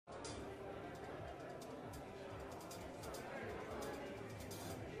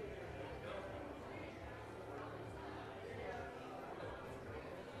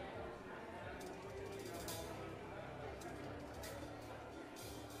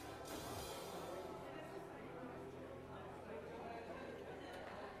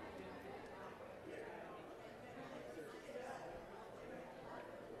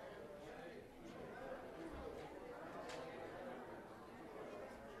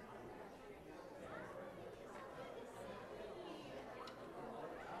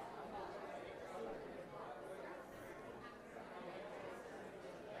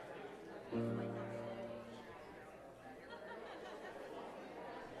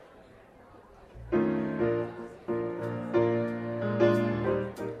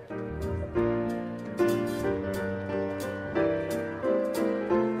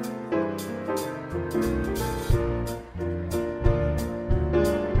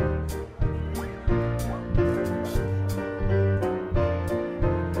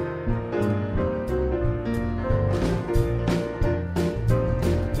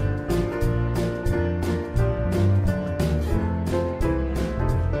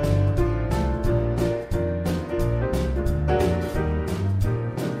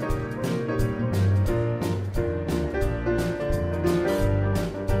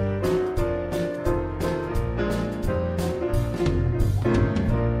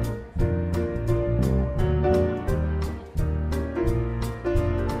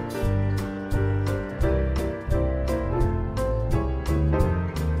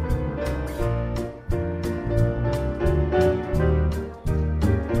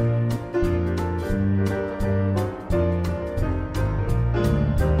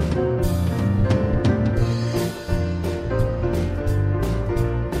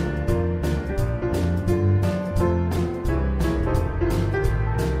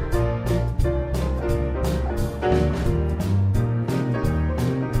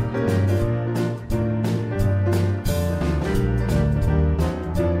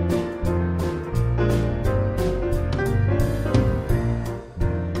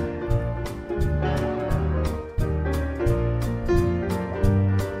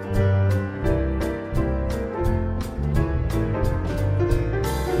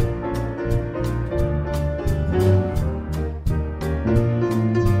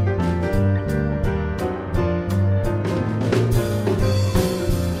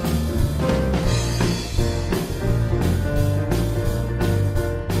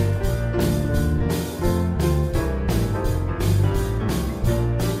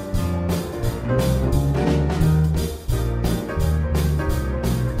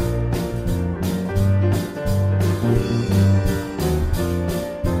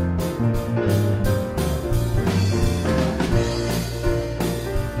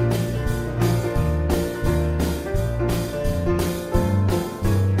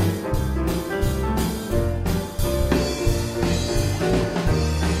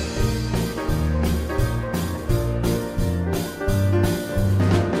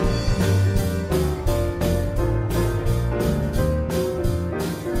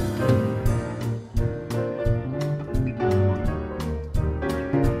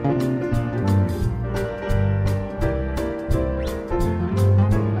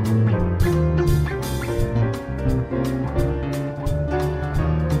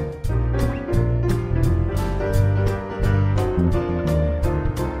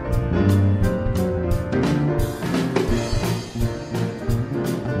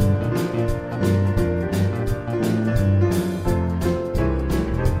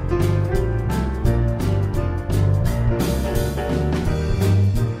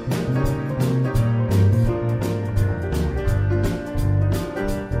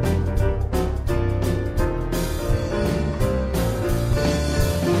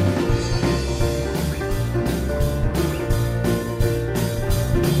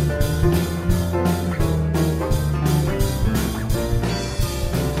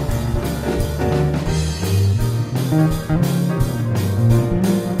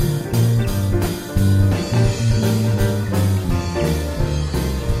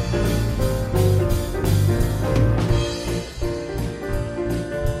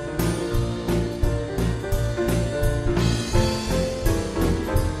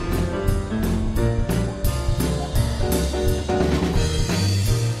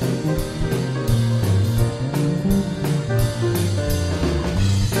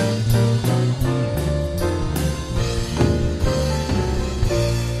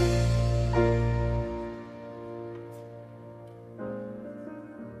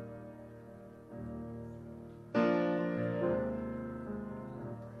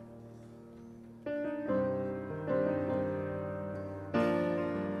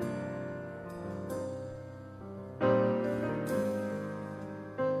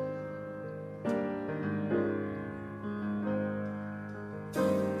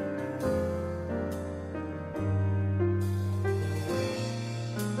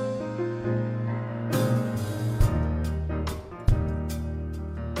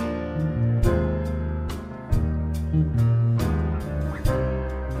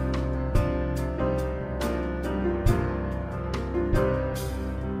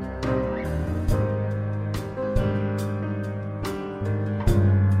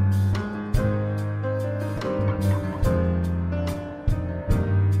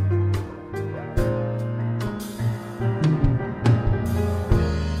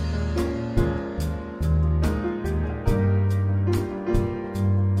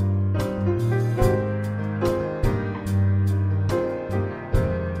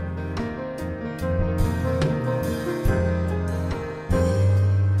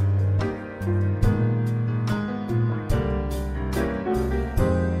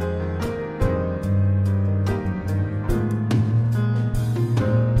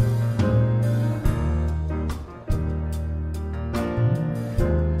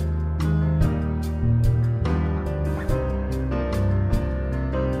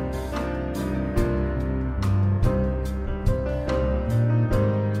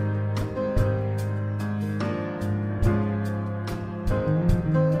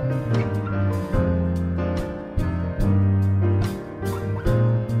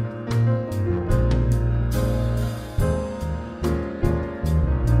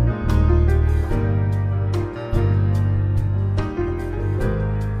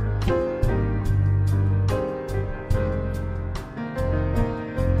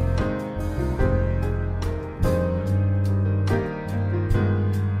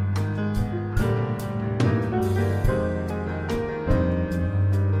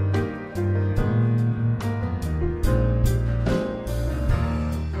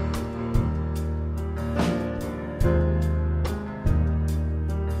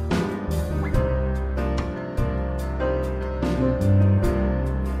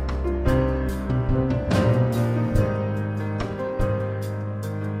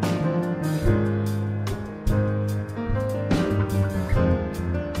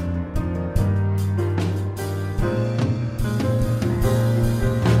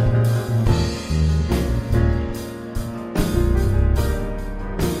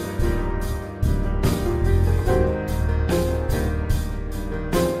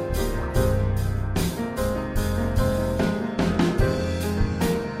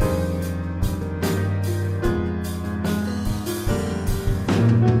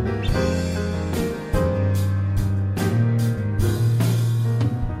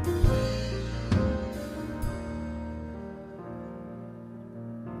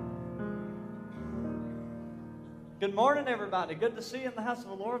Good morning, everybody. Good to see you in the house of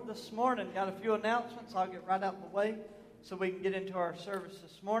the Lord this morning. Got a few announcements. I'll get right out of the way so we can get into our service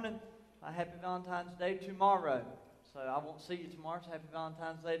this morning. Happy Valentine's Day tomorrow. So I won't see you tomorrow, so happy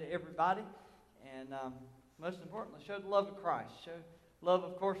Valentine's Day to everybody. And most importantly, show the love of Christ. Show love,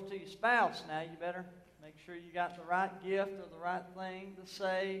 of course, to your spouse. Now you better make sure you got the right gift or the right thing to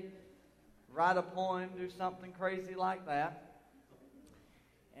say, write a poem, do something crazy like that.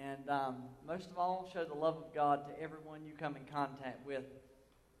 And most of all, show the love of God to everyone you come in contact with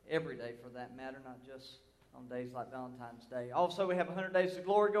every day, for that matter, not just on days like Valentine's Day. Also, we have 100 Days of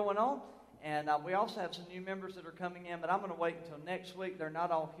Glory going on, and we also have some new members that are coming in, but I'm going to wait until next week. They're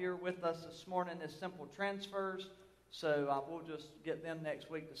not all here with us this morning as simple transfers, so we'll just get them next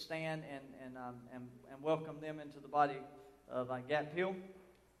week to stand and welcome them into the body of Gap Hill.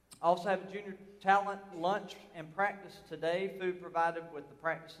 I also have a junior talent lunch and practice today. Food provided with the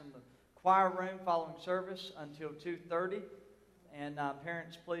practice in the choir room following service until 2:30. And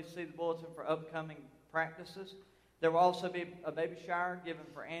parents, please see the bulletin for upcoming practices. There will also be a baby shower given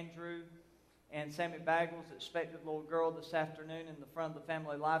for Andrew and Sammy Baggles, expected little girl, this afternoon in the front of the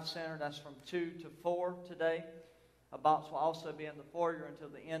Family Life Center. That's from 2 to 4 today. A box will also be in the foyer until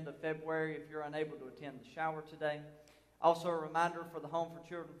the end of February if you're unable to attend the shower today. Also, a reminder for the Home for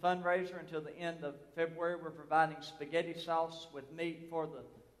Children fundraiser until the end of February. We're providing spaghetti sauce with meat for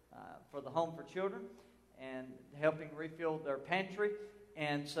the Home for Children and helping refill their pantry.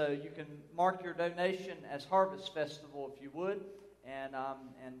 And so you can mark your donation as Harvest Festival if you would, and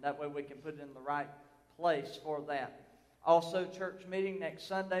that way we can put it in the right place for that. Also, church meeting next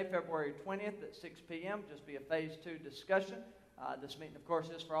Sunday, February 20th at 6 p.m. Just be a Phase 2 discussion. This meeting, of course,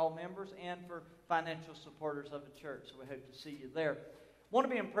 is for all members and for financial supporters of the church, so we hope to see you there. Want to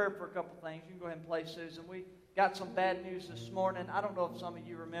be in prayer for a couple things. You can go ahead and play, Susan. We got some bad news this morning. I don't know if some of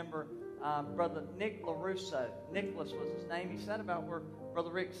you remember Brother Nick LaRusso. Nicholas was his name. He sat about where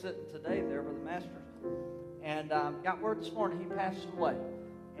Brother Rick's sitting today there, Brother Masters. And got word this morning he passed away.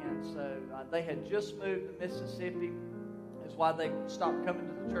 And so they had just moved to Mississippi. That's why they stopped coming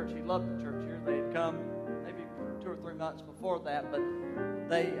to the church. He loved the church here. They had come maybe 2 or 3 months before that, but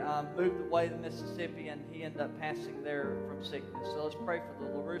they moved away to Mississippi, and he ended up passing there from sickness. So let's pray for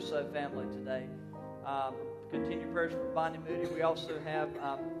the LaRusso family today. Continue prayers for Bonnie Moody. We also have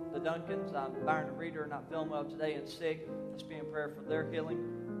the Duncans. Byron and Rita are not feeling well today and sick. Let's be in prayer for their healing.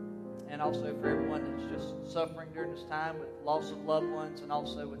 And also for everyone that's just suffering during this time with loss of loved ones and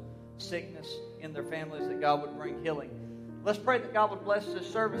also with sickness in their families, that God would bring healing. Let's pray that God would bless this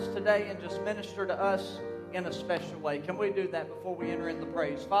service today and just minister to us in a special way. Can we do that before we enter in the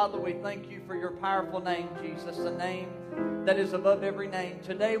praise? Father, we thank you for your powerful name, Jesus, the name that is above every name.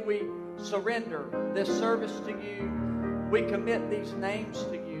 Today we surrender this service to you. We commit these names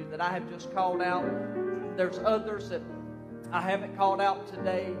to you that I have just called out. There's others that I haven't called out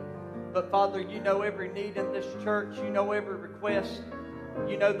today, but Father, you know every need in this church. You know every request.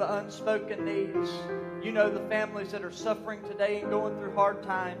 You know the unspoken needs. You know the families that are suffering today and going through hard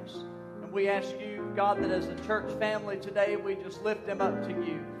times. We ask you, God, that as a church family today, we just lift them up to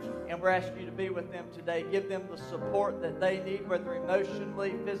you. And we're asking you to be with them today. Give them the support that they need, whether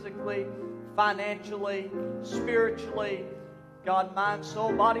emotionally, physically, financially, spiritually. God, mind,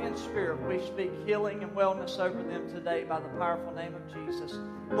 soul, body, and spirit. We speak healing and wellness over them today by the powerful name of Jesus.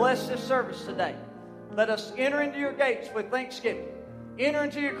 Bless this service today. Let us enter into your gates with thanksgiving. Enter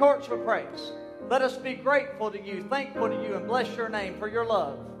into your courts with praise. Let us be grateful to you, thankful to you, and bless your name for your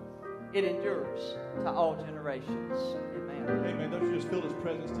love. It endures to all generations. Amen. Amen. Don't you just feel his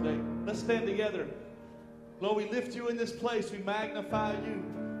presence today? Let's stand together. Lord, we lift you in this place. We magnify you.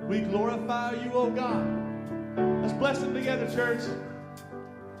 We glorify you, oh God. Let's bless him together, church.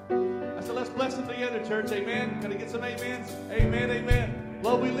 I said, let's bless him together, church. Amen. Can I get some amens? Amen, amen.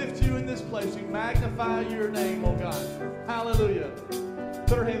 Lord, we lift you in this place. We magnify your name, oh God. Hallelujah.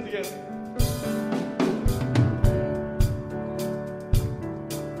 Put our hands together.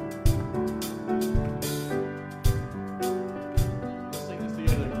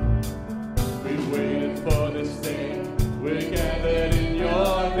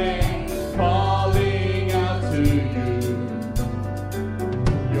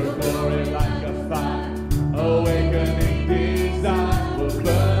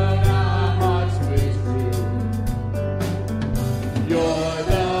 You're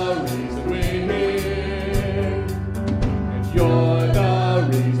the reason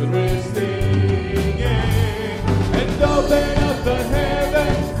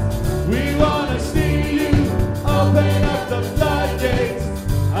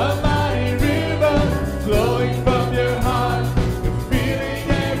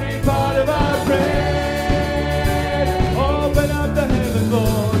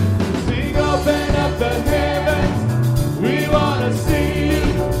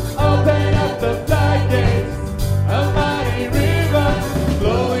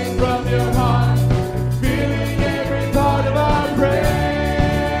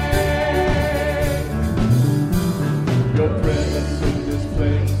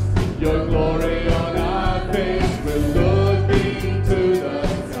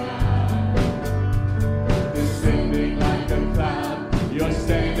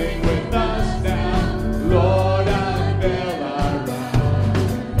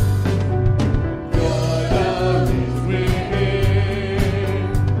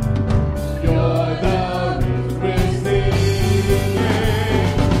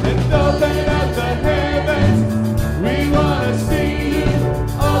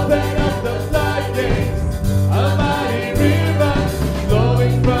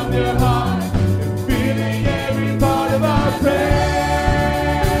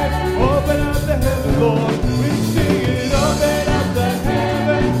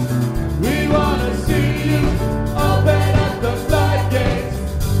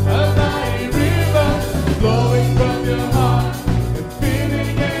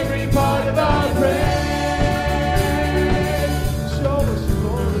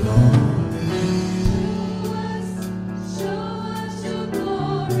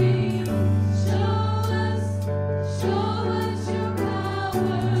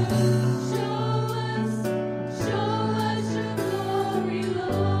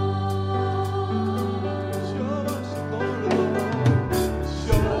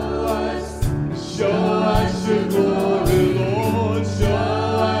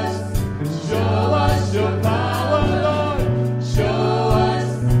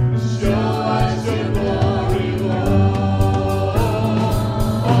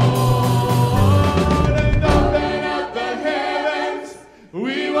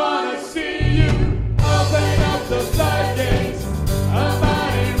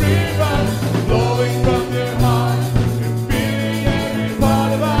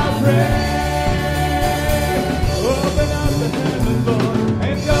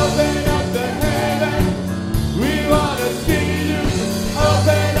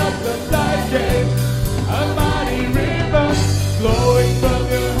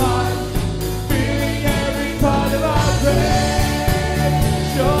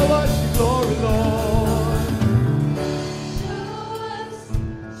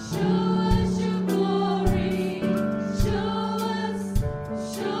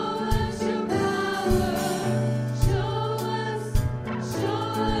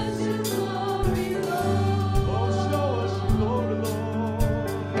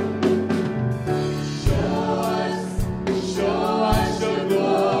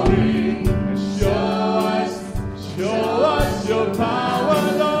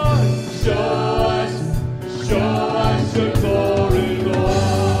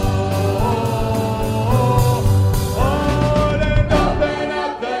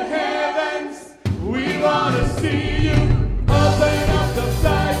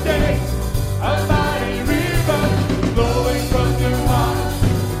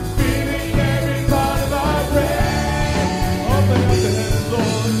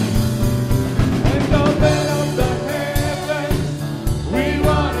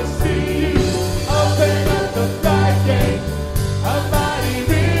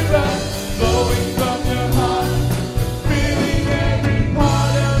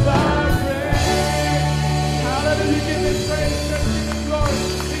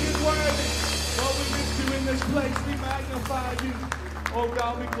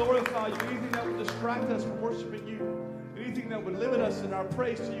glorify you, anything that would distract us from worshiping you, anything that would limit us in our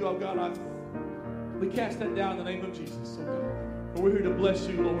praise to you, oh God, we cast that down in the name of Jesus, oh God. For we're here to bless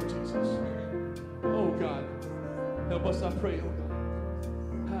you, Lord Jesus. Oh God, help us, I pray, oh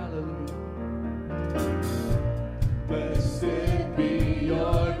God. Hallelujah. Blessed be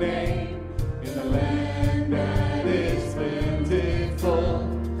your name in the land that is plentiful,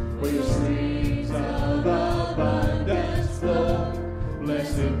 where your streams of abundance flow.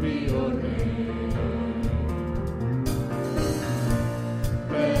 Blessed be your name.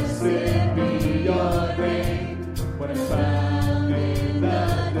 Blessed be your name when I'm found in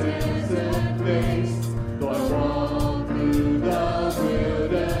the desert place. Though I walk through the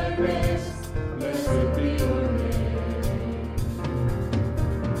wilderness, blessed be your name.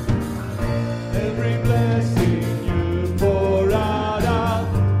 Every blessing you pour out, I'll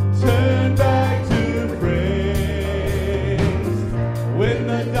turn back to praise. When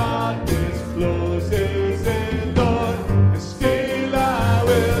the darkness closes in, Lord, and still I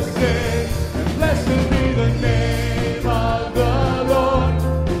will sing. And blessed be the name of the Lord.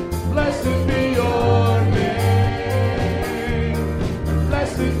 Blessed be your name.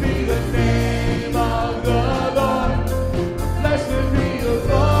 Blessed be the name of the Lord. Blessed be your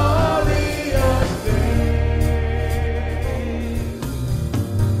glorious name.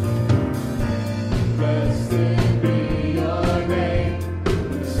 Blessed be your name.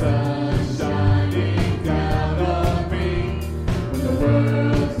 When the sun's shining down on me, when the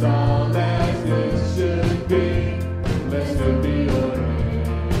world's all as it should be, blessed be your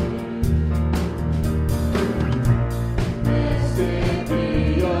name. Blessed be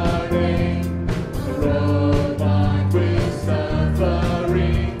your name. When the road marked with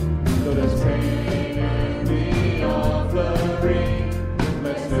suffering, though there's pain in the offering,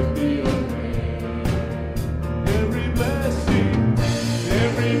 blessed be your name.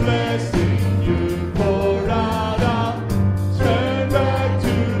 Every blessing you pour out, I'll turn back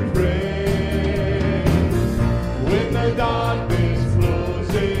to praise. When the darkness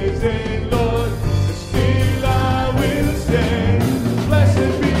closes in, Lord, still I will stand.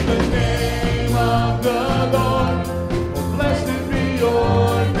 Blessed be the name of the Lord. Oh, blessed be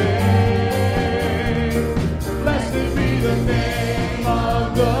your name. Blessed be the name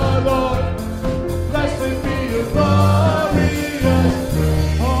of the Lord. Blessed be your glorious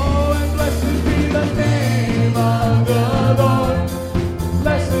name. Oh, and blessed be the name of the Lord.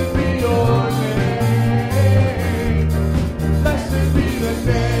 Blessed be your name. Blessed be the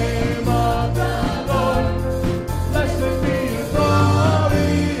name of the Lord. Blessed be your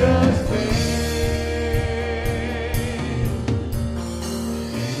glorious name.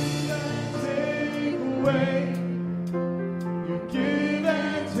 You give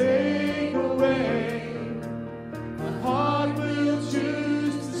and take away. My heart will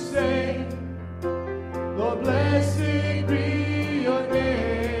choose to say, Lord, blessed be your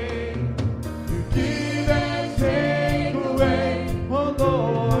name. You give and take away. Oh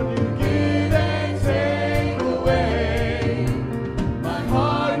Lord, you give and take away. My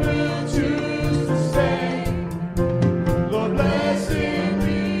heart will choose to say, Lord, blessed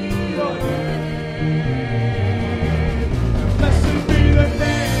be your name. Blessed be the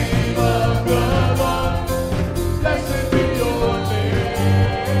name of the Lord. Blessed be your name.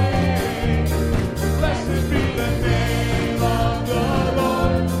 Blessed be the name of the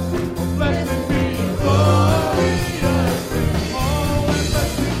Lord. Blessed be your glorious name. Oh, and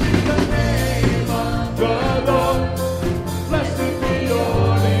blessed be the name of the Lord. Blessed be your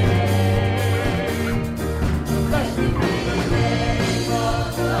name. Blessed be the name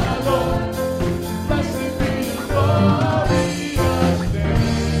of the Lord. Blessed be your glorious name.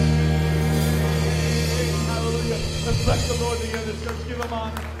 Hallelujah. Let's bless the Lord together, church. Give him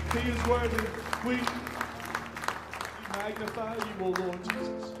honor. He is worthy. We magnify you, O Lord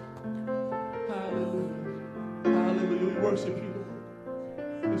Jesus. Hallelujah. Hallelujah. We worship you, Lord.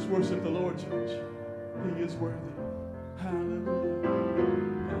 Let's worship the Lord, church. He is worthy. Hallelujah.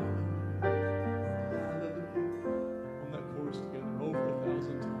 Hallelujah. Hallelujah. On that chorus together over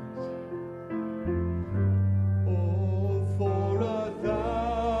 1,000 times. Oh, for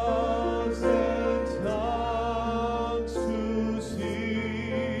 1,000 tongues to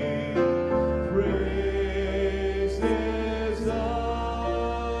sing praises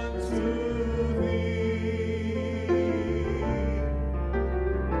unto thee.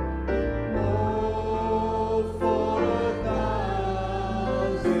 Oh, for 1,000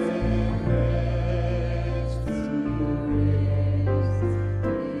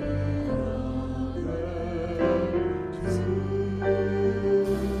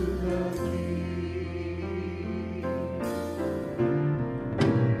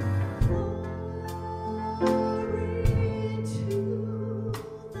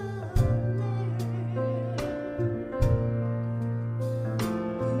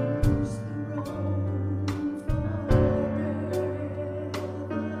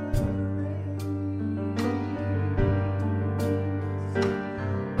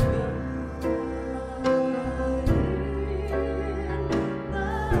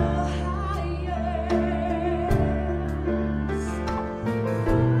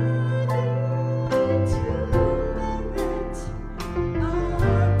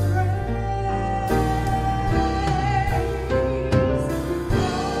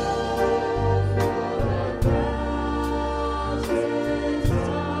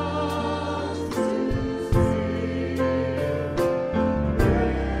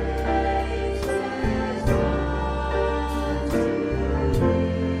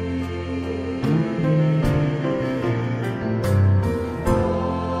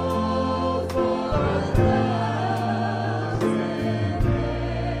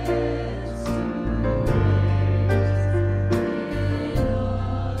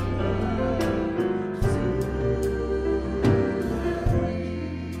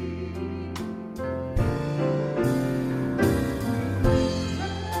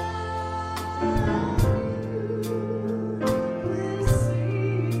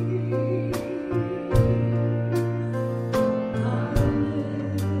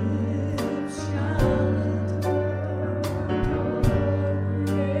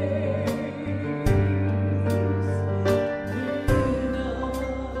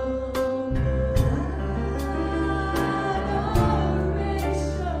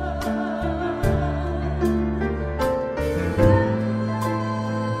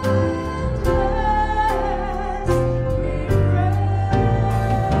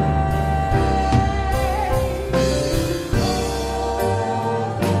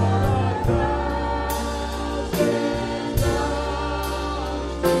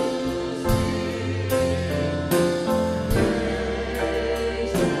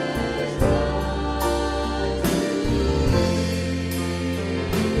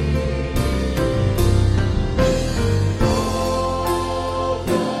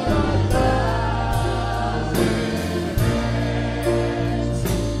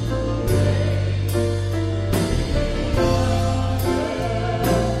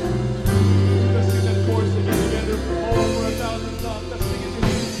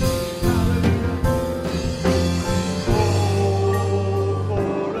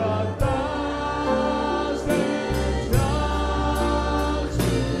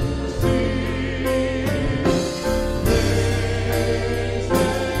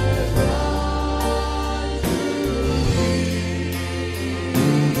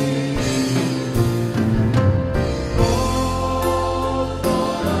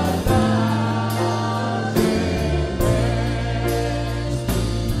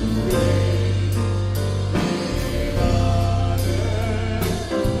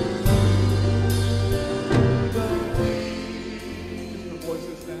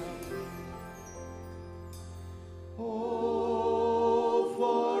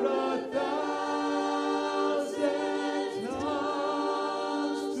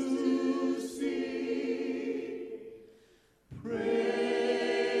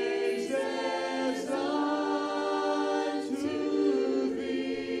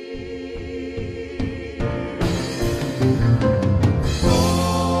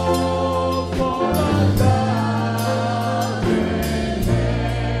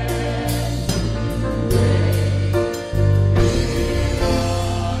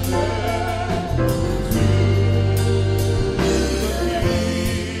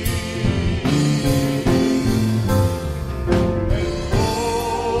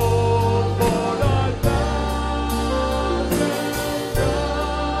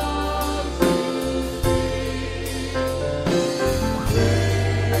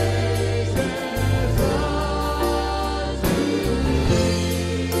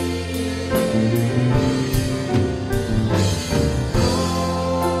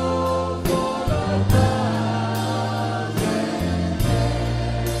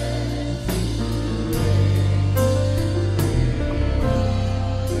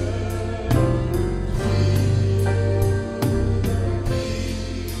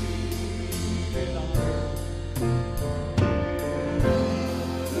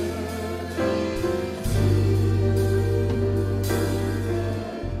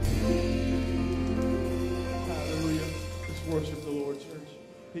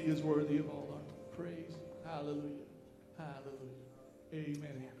 He is worthy of all our praise. Hallelujah. Hallelujah.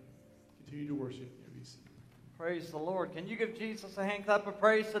 Amen. Continue to worship. Praise the Lord. Can you give Jesus a hand clap of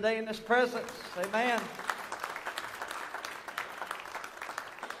praise today in His presence? Amen.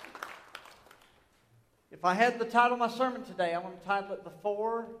 If I had the title of my sermon today, I want to title it The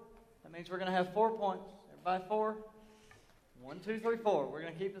Four. That means we're going to have 4 points. Everybody 4? 1, 2, 3, 4. We're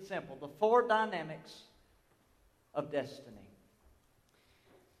going to keep it simple. The 4 dynamics of destiny.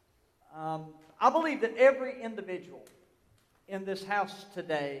 I believe that every individual in this house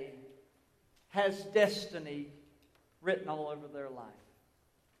today has destiny written all over their life.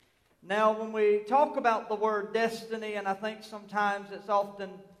 Now, when we talk about the word destiny, and I think sometimes it's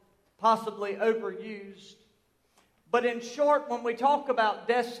often possibly overused, but in short, when we talk about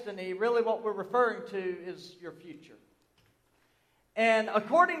destiny, really what we're referring to is your future. And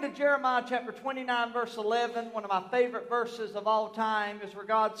according to Jeremiah chapter 29, verse 11, one of my favorite verses of all time is where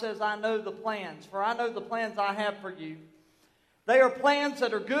God says, I know the plans, for I know the plans I have for you. They are plans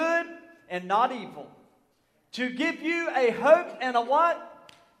that are good and not evil, to give you a hope and a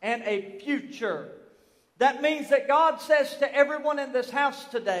what? And a future. That means that God says to everyone in this house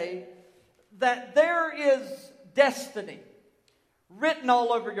today that there is destiny written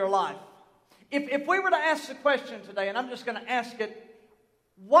all over your life. If we were to ask the question today, and I'm just going to ask it,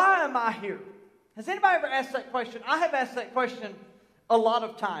 why am I here? Has anybody ever asked that question? I have asked that question a lot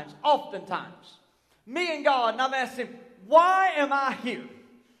of times, oftentimes. Me and God, and I've asked Him, why am I here?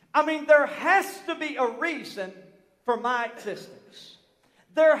 I mean, there has to be a reason for my existence.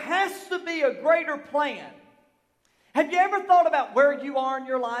 There has to be a greater plan. Have you ever thought about where you are in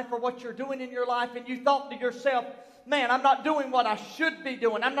your life or what you're doing in your life, and you thought to yourself, man, I'm not doing what I should be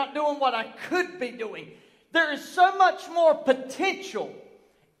doing. I'm not doing what I could be doing. There is so much more potential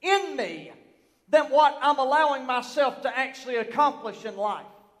in me than what I'm allowing myself to actually accomplish in life.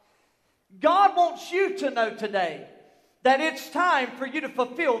 God wants you to know today that it's time for you to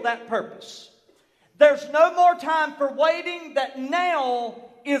fulfill that purpose. There's no more time for waiting, that now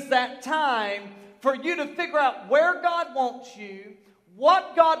is that time for you to figure out where God wants you,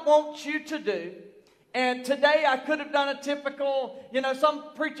 what God wants you to do. And today I could have done a typical,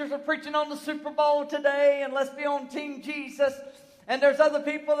 some preachers are preaching on the Super Bowl today, and let's be on Team Jesus. And there's other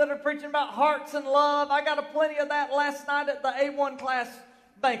people that are preaching about hearts and love. I got a plenty of that last night at the A1 class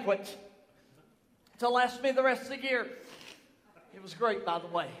banquet to last me the rest of the year. It was great, by the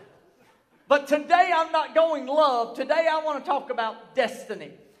way. But today I'm not going love. Today I want to talk about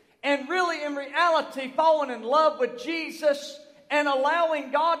destiny. And really, in reality, falling in love with Jesus and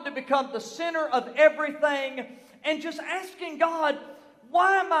allowing God to become the center of everything, and just asking God,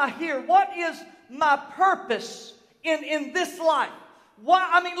 why am I here? What is my purpose in this life?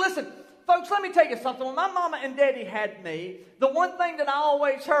 Listen, folks, let me tell you something. When my mama and daddy had me, the one thing that I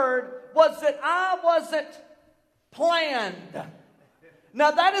always heard was that I wasn't planned.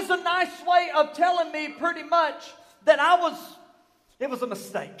 Now, that is a nice way of telling me pretty much that it was a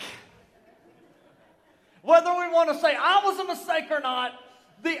mistake. Whether we want to say I was a mistake or not,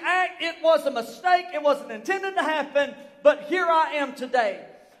 it was a mistake. It wasn't intended to happen, but here I am today.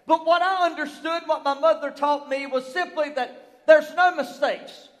 But what I understood, what my mother taught me, was simply that there's no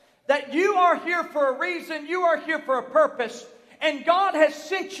mistakes. That you are here for a reason, you are here for a purpose, and God has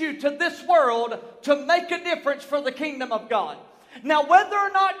sent you to this world to make a difference for the kingdom of God. Now, whether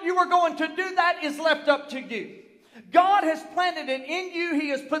or not you are going to do that is left up to you. God has planted it in you. He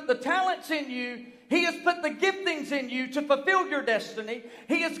has put the talents in you. He has put the giftings in you to fulfill your destiny.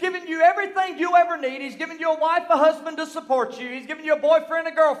 He has given you everything you ever need. He's given you a wife, a husband to support you. He's given you a boyfriend,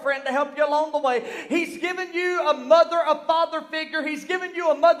 a girlfriend to help you along the way. He's given you a mother, a father figure. He's given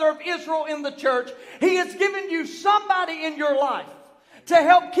you a mother of Israel in the church. He has given you somebody in your life to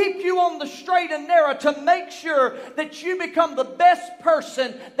help keep you on the straight and narrow, to make sure that you become the best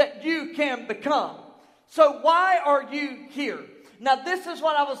person that you can become. So why are you here? Now, this is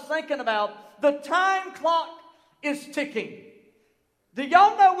what I was thinking about. The time clock is ticking. Do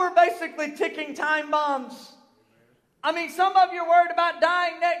y'all know we're basically ticking time bombs? I mean, some of you are worried about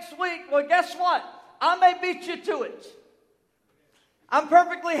dying next week. Well, guess what? I may beat you to it. I'm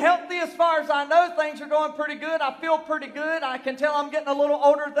perfectly healthy as far as I know. Things are going pretty good. I feel pretty good. I can tell I'm getting a little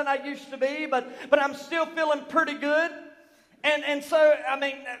older than I used to be, but I'm still feeling pretty good. And so, I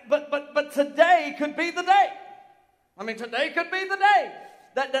mean, but today could be the day. I mean, today could be the day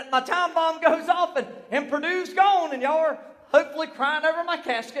that my time bomb goes off and Purdue's gone, and y'all are hopefully crying over my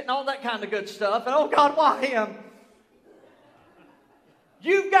casket and all that kind of good stuff. And oh God, why him?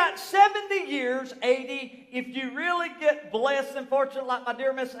 You've got 70 years, 80. If you really get blessed and fortunate like my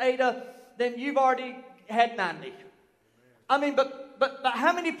dear Miss Ada, then you've already had 90. I mean, but But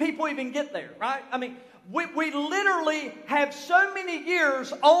how many people even get there, right? I mean, we literally have so many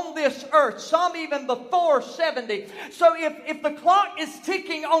years on this earth, some even before 70. So if the clock is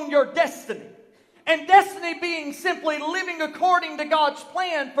ticking on your destiny, and destiny being simply living according to God's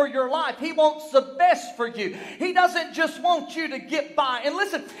plan for your life, He wants the best for you. He doesn't just want you to get by. And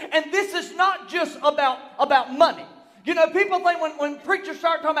listen, and this is not just about money. You know, people think when preachers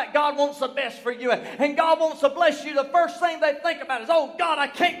start talking about God wants the best for you and God wants to bless you, the first thing they think about is, oh God, I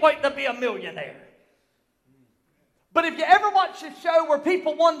can't wait to be a millionaire. But if you ever watch a show where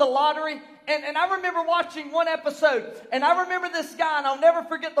people won the lottery, and I remember watching one episode, and I remember this guy, and I'll never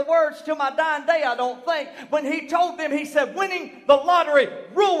forget the words till my dying day, I don't think, when he told them, he said, winning the lottery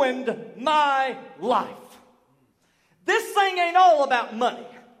ruined my life. This thing ain't all about money.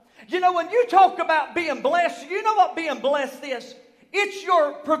 You know, when you talk about being blessed, you know what being blessed is? It's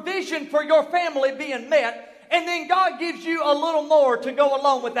your provision for your family being met, and then God gives you a little more to go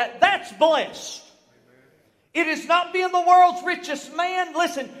along with that. That's blessed. It is not being the world's richest man.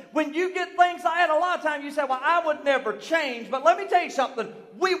 Listen, when you get things like that, a lot of times you say, well, I would never change. But let me tell you something.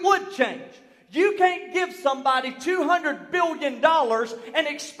 We would change. You can't give somebody $200 billion and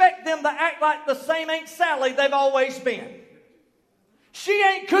expect them to act like the same Aunt Sally they've always been. She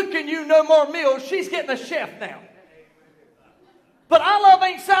ain't cooking you no more meals. She's getting a chef now. But I love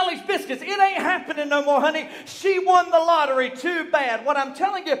Aunt Sally's biscuits. It ain't happening no more, honey. She won the lottery. Too bad. What I'm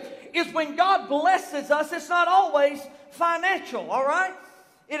telling you is when God blesses us, it's not always financial, all right?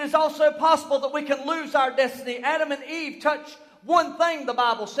 It is also possible that we can lose our destiny. Adam and Eve touched one thing, the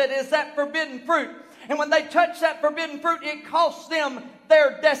Bible said, is that forbidden fruit. And when they touched that forbidden fruit, it cost them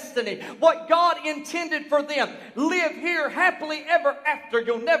their destiny. What God intended for them. Live here happily ever after.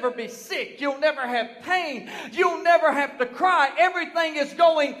 You'll never be sick. You'll never have pain. You'll never have to cry. Everything is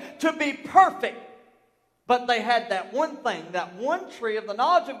going to be perfect. But they had that one thing, that one tree of the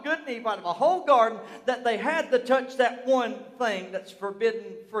knowledge of good and evil out of a whole garden, that they had to touch that one thing that's forbidden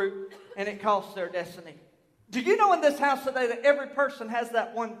fruit, and it cost their destiny. Do you know in this house today that every person has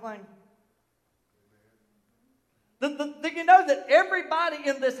that one thing? Do you know that everybody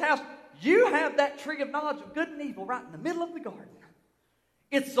in this house, you have that tree of knowledge of good and evil right in the middle of the garden?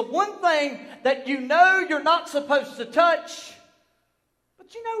 It's the one thing that you know you're not supposed to touch.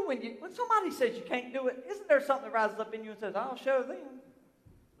 But you know, when somebody says you can't do it, isn't there something that rises up in you and says, I'll show them?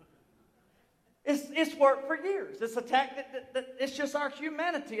 It's worked for years. It's a tactic that it's just our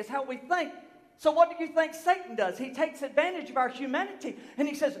humanity. It's how we think. So what do you think Satan does? He takes advantage of our humanity. And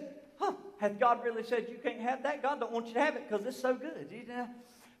he says, has God really said you can't have that? God don't want you to have it because it's so good.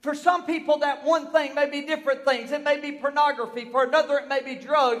 For some people, that one thing may be different things. It may be pornography. For another, it may be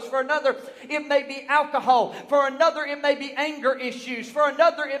drugs. For another, it may be alcohol. For another, it may be anger issues. For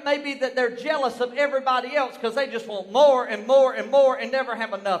another, it may be that they're jealous of everybody else because they just want more and more and more and never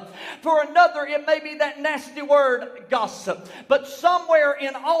have enough. For another, it may be that nasty word, gossip. But somewhere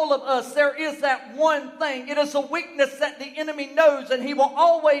in all of us, there is that one thing. It is a weakness that the enemy knows, and he will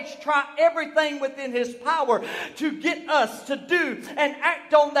always try everything within his power to get us to do and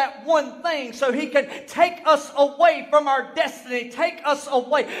act on that one thing so he can take us away from our destiny, take us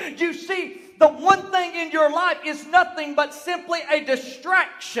away. You see, the one thing in your life is nothing but simply a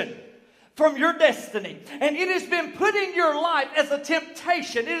distraction from your destiny. And it has been put in your life as a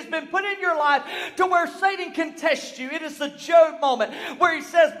temptation. It has been put in your life to where Satan can test you. It is the Job moment where he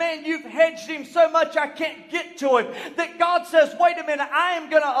says, man, you've hedged him so much I can't get to him. That God says, wait a minute, I am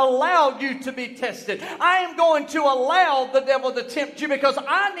going to allow you to be tested. I am going to allow the devil to tempt you because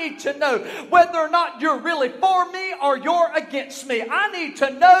I need to know whether or not you're really for me or you're against me. I need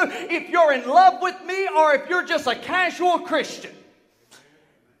to know if you're in love with me or if you're just a casual Christian.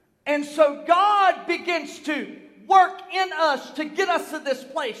 And so God begins to work in us to get us to this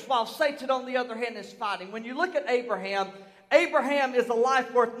place while Satan, on the other hand, is fighting. When you look at Abraham, Abraham is a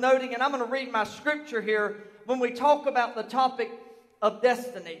life worth noting. And I'm going to read my scripture here when we talk about the topic of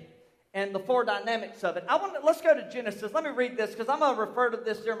destiny and the four dynamics of it. Let's go to Genesis. Let me read this because I'm going to refer to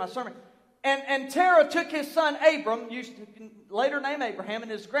this during my sermon. And Terah took his son Abram, used to later name Abraham, and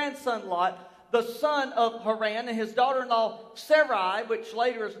his grandson Lot, the son of Haran, and his daughter-in-law Sarai, which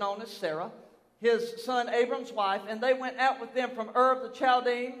later is known as Sarah, his son Abram's wife, and they went out with them from Ur of the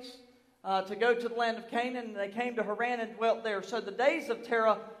Chaldeans to go to the land of Canaan, and they came to Haran and dwelt there. So the days of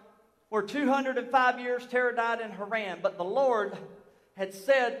Terah were 205 years. Terah died in Haran, but the Lord had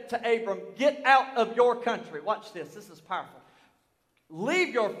said to Abram, get out of your country. Watch this. This is powerful.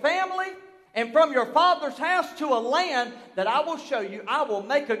 Leave your family and from your father's house to a land that I will show you. I will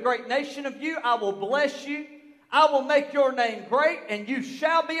make a great nation of you. I will bless you. I will make your name great, and you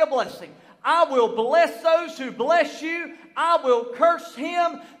shall be a blessing. I will bless those who bless you. I will curse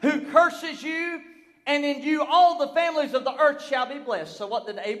him who curses you. And in you all the families of the earth shall be blessed. So what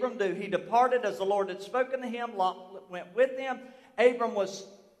did Abram do? He departed as the Lord had spoken to him. Lot went with him. Abram was,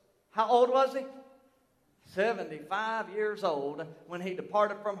 how old was he? 75 years old when he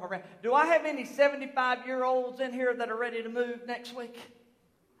departed from Haran. Do I have any 75-year-olds in here that are ready to move next week?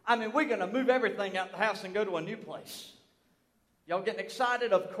 I mean, we're going to move everything out the house and go to a new place. Y'all getting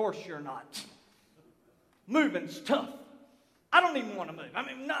excited? Of course you're not. Moving's tough. I don't even want to move.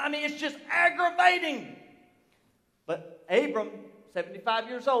 I mean, it's just aggravating. But Abram, 75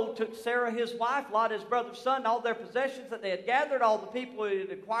 years old, took Sarah his wife, Lot his brother's son, and all their possessions that they had gathered, all the people he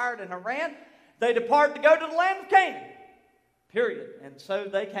had acquired in Haran. They departed to go to the land of Canaan. Period. And so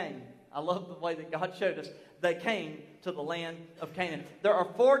they came. I love the way that God showed us. They came to the land of Canaan. There are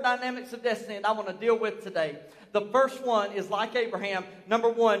 4 dynamics of destiny that I want to deal with today. The first one is like Abraham. Number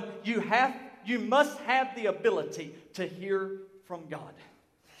 1, you must have the ability to hear from God.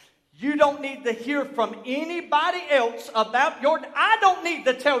 You don't need to hear from anybody else about I don't need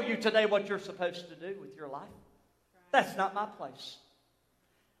to tell you today what you're supposed to do with your life. That's not my place.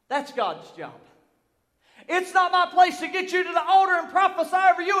 That's God's job. It's not my place to get you to the altar and prophesy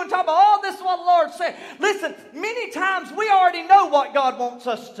over you and talk about, oh, this is what the Lord said. Listen, many times we already know what God wants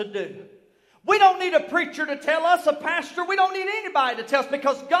us to do. We don't need a preacher to tell us, a pastor. We don't need anybody to tell us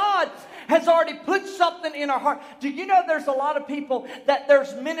because God has already put something in our heart. Do you know there's a lot of people that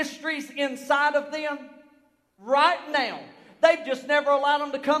there's ministries inside of them right now? They've just never allowed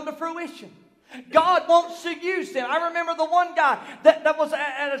them to come to fruition. God wants to use them. I remember the one guy that was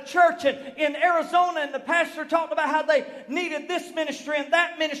at a church in Arizona, and the pastor talked about how they needed this ministry and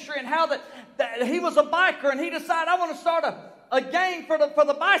that ministry, and how that he was a biker, and he decided, I want to start a gang for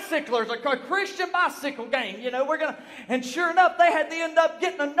the bicyclers, a Christian bicycle gang. And sure enough, they had to end up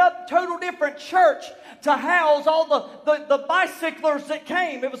getting another total different church to house all the bicyclers that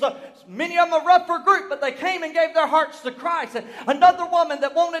came. It was many of them a rougher group, but they came and gave their hearts to Christ. And another woman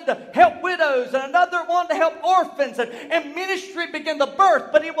that wanted to help widows, and another one to help orphans, and ministry began to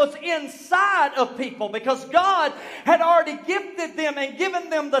birth, but it was inside of people because God had already gifted them and given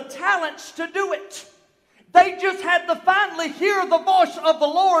them the talents to do it. They just had to finally hear the voice of the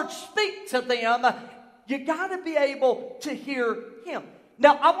Lord speak to them. You got to be able to hear Him.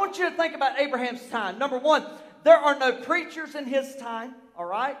 Now, I want you to think about Abraham's time. Number 1, there are no preachers in his time, all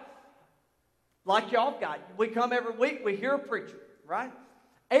right? Like y'all got. We come every week, we hear a preacher, right?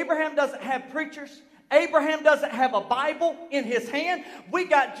 Abraham doesn't have preachers. Abraham doesn't have a Bible in his hand. We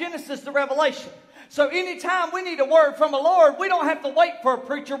got Genesis to Revelation. So anytime we need a word from the Lord, we don't have to wait for a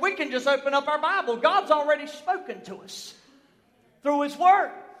preacher. We can just open up our Bible. God's already spoken to us through His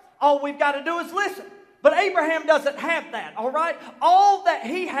Word. All we've got to do is listen. But Abraham doesn't have that, all right? All that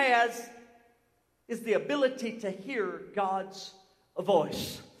he has is the ability to hear God's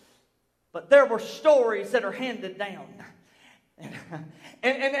voice. But there were stories that are handed down.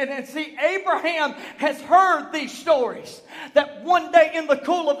 And see, Abraham has heard these stories that one day in the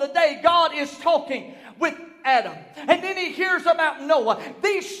cool of the day, God is talking with Adam. And then he hears about Noah.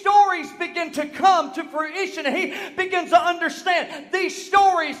 These stories begin to come to fruition, and he begins to understand these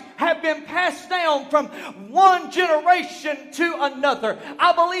stories have been passed down from one generation to another.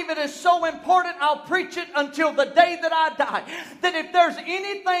 I believe it is so important, I'll preach it until the day that I die, that if there's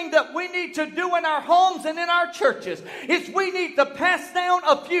anything that we need to do in our homes and in our churches, is we need to pass down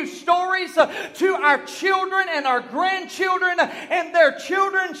a few stories to our children and our grandchildren and their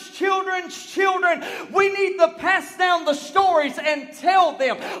children's children's children. We need to pass down the stories and tell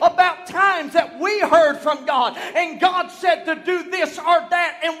them about times that we heard from God and God said to do this or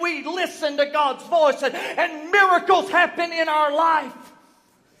that, and we listen to God's voice, and miracles happen in our life.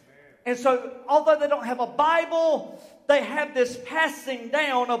 And so although they don't have a Bible, they have this passing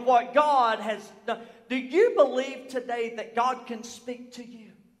down of what God has done. Do you believe today that God can speak to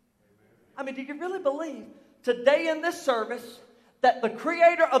you? I mean, do you really believe today in this service that the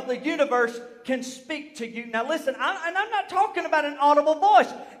creator of the universe can speak to you? Now listen, I'm not talking about an audible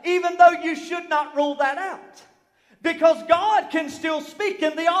voice, even though you should not rule that out. Because God can still speak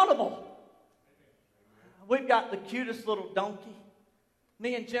in the audible. We've got the cutest little donkey.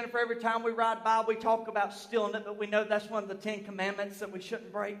 Me and Jennifer, every time we ride by, we talk about stealing it, but we know that's one of the 10 commandments that we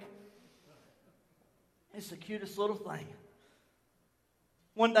shouldn't break. It's the cutest little thing.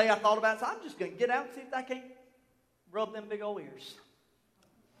 One day I thought about it, so I'm just going to get out and see if I can't rub them big old ears.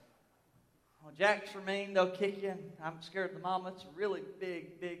 Well, Jacks are mean, they'll kick you. And I'm scared of the mama. It's a really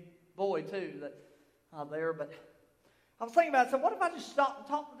big boy too that there. But I was thinking about it, so what if I just stop and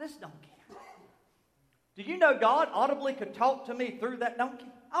talk to this donkey? Do you know God audibly could talk to me through that donkey?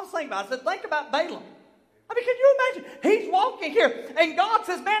 I was thinking about it. I said, think about Balaam. I mean, can you imagine? He's walking here, and God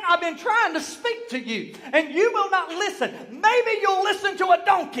says, man, I've been trying to speak to you, and you will not listen. Maybe you'll listen to a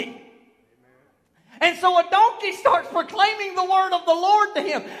donkey. And so a donkey starts proclaiming the word of the Lord to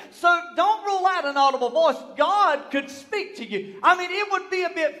him. So don't rule out an audible voice. God could speak to you. I mean, it would be a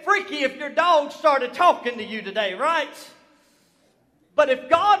bit freaky if your dog started talking to you today, right? But if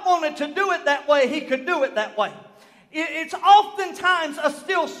God wanted to do it that way, He could do it that way. It's oftentimes a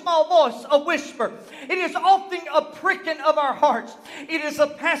still small voice, a whisper. It is often a pricking of our hearts. It is a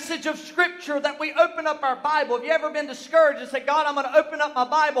passage of Scripture that we open up our Bible. Have you ever been discouraged and say, God, I'm going to open up my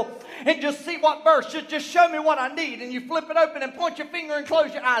Bible and just see what verse? Just show me what I need. And you flip it open and point your finger and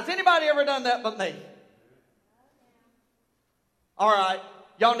close your eyes. Anybody ever done that but me? All right,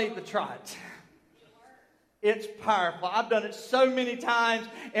 y'all need to try it. It's powerful. I've done it so many times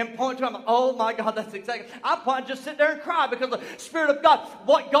and point to him. Oh my God, that's exactly. I probably just sit there and cry because the Spirit of God,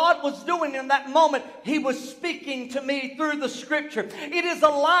 what God was doing in that moment, He was speaking to me through the Scripture. It is a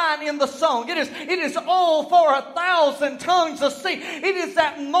line in the song. It is all for 1,000 tongues to sing. It is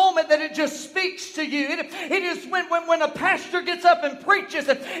that moment that it just speaks to you. It is when a pastor gets up and preaches,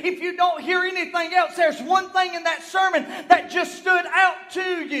 and if you don't hear anything else, there's one thing in that sermon that just stood out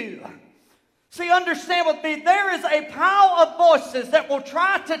to you. See, understand with me, there is a pile of voices that will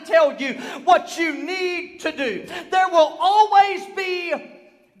try to tell you what you need to do. There will always be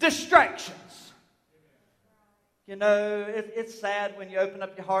distractions. You know, it's sad when you open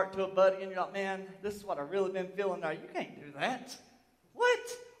up your heart to a buddy and you're like, man, this is what I've really been feeling now. You can't do that. What?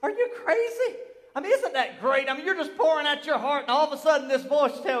 Are you crazy? I mean, isn't that great? I mean, you're just pouring out your heart and all of a sudden this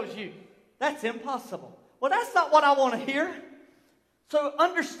voice tells you, that's impossible. Well, that's not what I want to hear. So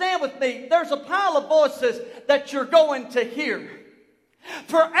understand with me, there's a pile of voices that you're going to hear.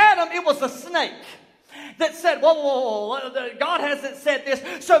 For Adam, it was a snake that said, whoa, God hasn't said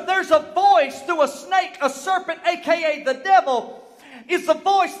this. So there's a voice through a snake, a serpent, a.k.a. the devil, is the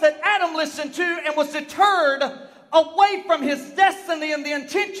voice that Adam listened to and was deterred away from his destiny and the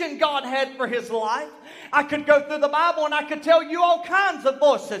intention God had for his life. I could go through the Bible and I could tell you all kinds of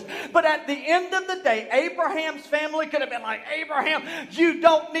voices. But at the end of the day, Abraham's family could have been like, Abraham, you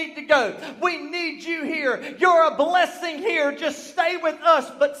don't need to go. We need you here. You're a blessing here. Just stay with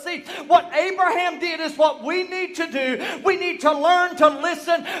us. But see, what Abraham did is what we need to do. We need to learn to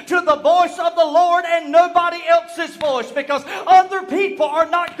listen to the voice of the Lord and nobody else's voice, because other people are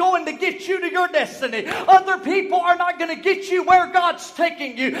not going to get you to your destiny. Other people are not going to get you where God's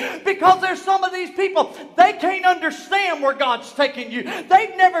taking you, because there's some of these people, they can't understand where God's taking you.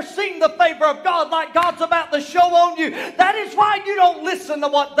 They've never seen the favor of God like God's about to show on you. That is why you don't listen to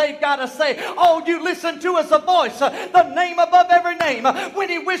what they've got to say. All you listen to is a voice, the name above every name. When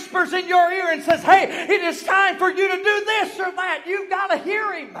He whispers in your ear and says, hey, it is time for you to do this or that, you've got to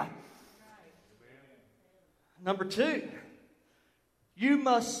hear Him. Number 2, you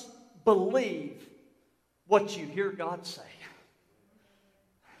must believe what you hear God say.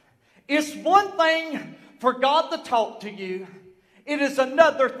 It's one thing for God to talk to you. It is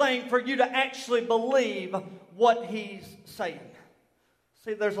another thing for you to actually believe what He's saying.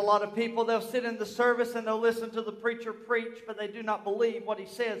 See, there's a lot of people, they'll sit in the service and they'll listen to the preacher preach, but they do not believe what he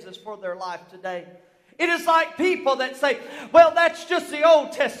says is for their life today. It is like people that say, well, that's just the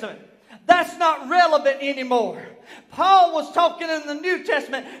Old Testament. That's not relevant anymore. Paul was talking in the New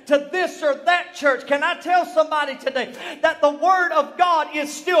Testament to this or that church. Can I tell somebody today that the Word of God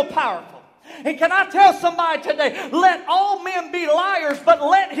is still powerful? And can I tell somebody today, let all men be liars, but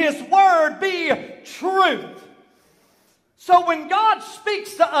let His Word be truth. So when God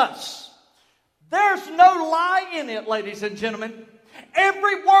speaks to us, there's no lie in it, ladies and gentlemen.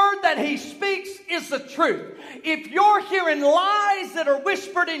 Every word that He speaks is the truth. If you're hearing lies that are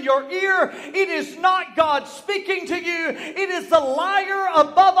whispered in your ear, it is not God speaking to you. It is the liar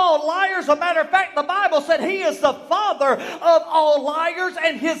above all liars. As a matter of fact, the Bible said He is the father of all liars,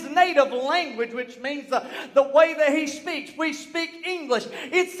 and His native language, which means the way that He speaks. We speak English.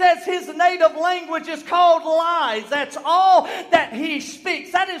 It says His native language is called lies. That's all that He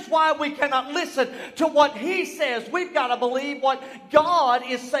speaks. That is why we cannot listen to what He says. We've got to believe what God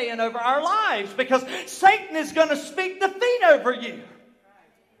is saying over our lives, because Satan is going to speak defeat over you.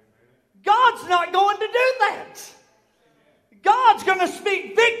 God's not going to do that. God's going to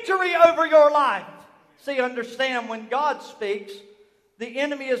speak victory over your life. See, understand, when God speaks, the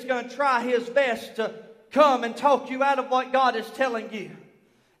enemy is going to try his best to come and talk you out of what God is telling you.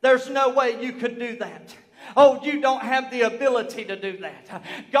 There's no way you could do that. Oh, you don't have the ability to do that.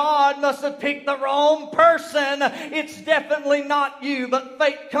 God must have picked the wrong person. It's definitely not you, but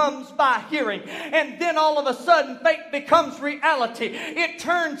faith comes by hearing. And then all of a sudden, faith becomes reality. It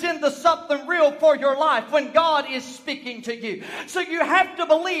turns into something real for your life when God is speaking to you. So you have to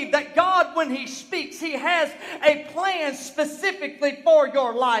believe that God, when He speaks, He has a plan specifically for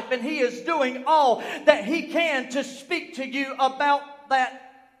your life, and He is doing all that He can to speak to you about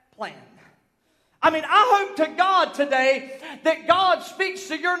that plan. I mean, I hope to God today that God speaks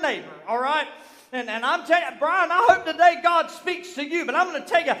to your neighbor, all right? And I'm telling you, Brian, I hope today God speaks to you. But I'm going to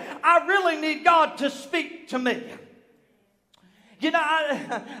tell you, I really need God to speak to me. You know,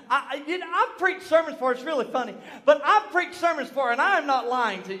 I've preached sermons for, it's really funny, but I've preached sermons for, and I'm not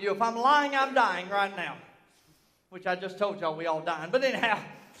lying to you. If I'm lying, I'm dying right now. Which I just told y'all we all dying. But anyhow,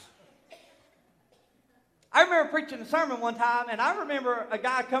 I remember preaching a sermon one time, and I remember a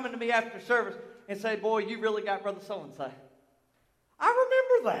guy coming to me after service and say, boy, you really got Brother So-and-so. I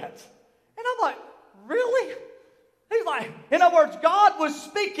remember that. And I'm like, really? He's like, in other words, God was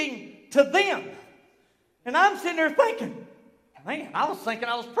speaking to them. And I'm sitting there thinking, man, I was thinking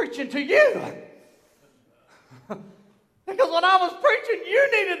I was preaching to you. Because what I was preaching,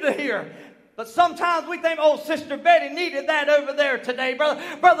 you needed to hear. But sometimes we think, oh, Sister Betty needed that over there today.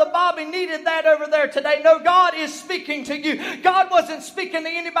 Brother Bobby needed that over there today. No, God is speaking to you. God wasn't speaking to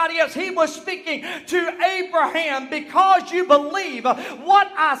anybody else. He was speaking to Abraham because you believe what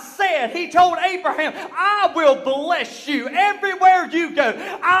I said. He told Abraham, I will bless you. Everywhere you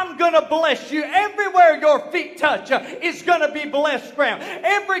go, I'm going to bless you. Everywhere your feet touch is going to be blessed ground.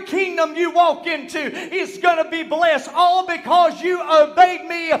 Every kingdom you walk into is going to be blessed. All because you obeyed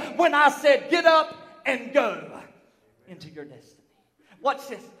me when I said, get up and go into your destiny. Watch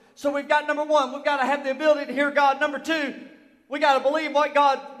this. So we've got number one, we've got to have the ability to hear God. Number two, we got to believe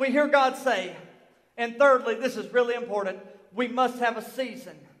what we hear God say. And thirdly, this is really important, we must have a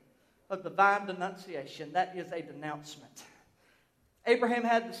season of divine denunciation. That is a denouncement. Abraham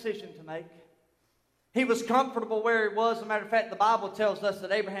had a decision to make. He was comfortable where he was. As a matter of fact, the Bible tells us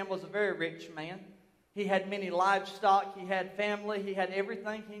that Abraham was a very rich man. He had many livestock. He had family. He had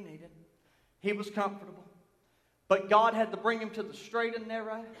everything he needed. He was comfortable. But God had to bring him to the straight and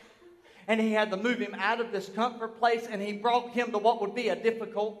narrow. And He had to move him out of this comfort place. And He brought him to what would be a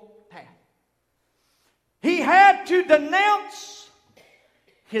difficult path. He had to denounce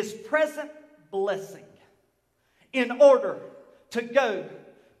his present blessing in order to go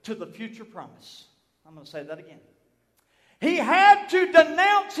to the future promise. I'm going to say that again. He had to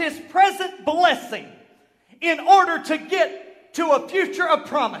denounce his present blessing in order to get to a future of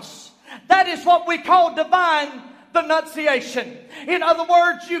promise. That is what we call divine denunciation. In other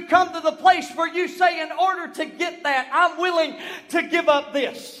words, you come to the place where you say, in order to get that, I'm willing to give up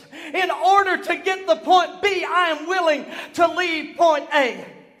this. In order to get the point B, I am willing to leave point A.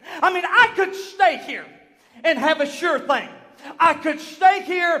 I mean, I could stay here and have a sure thing. I could stay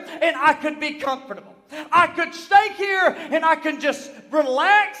here and I could be comfortable. I could stay here and I can just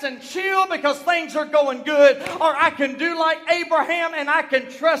relax and chill because things are going good. Or I can do like Abraham and I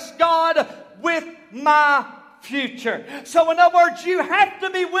can trust God with my future. So in other words, you have to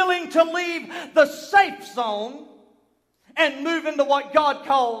be willing to leave the safe zone and move into what God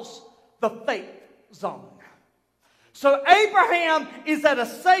calls the faith zone. So Abraham is at a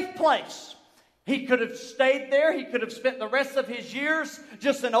safe place. He could have stayed there. He could have spent the rest of his years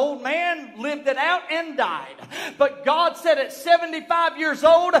just an old man, lived it out, and died. But God said at 75 years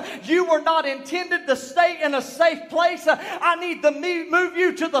old, you were not intended to stay in a safe place. I need to move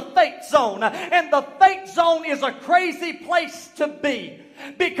you to the faith zone. And the faith zone is a crazy place to be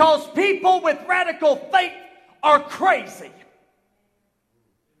because people with radical faith are crazy.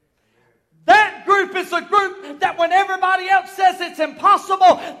 That group is a group that when everybody else says it's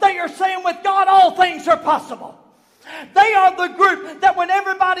impossible, they are saying with God all things are possible. They are the group that when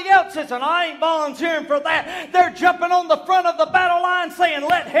everybody else says, and I ain't volunteering for that, they're jumping on the front of the battle line saying,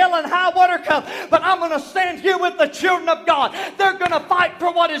 let hell and high water come, but I'm going to stand here with the children of God. They're going to fight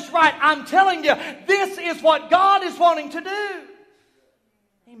for what is right. I'm telling you, this is what God is wanting to do.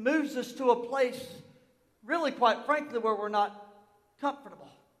 He moves us to a place, really quite frankly, where we're not comfortable.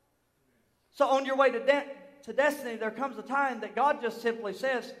 So on your way to destiny, there comes a time that God just simply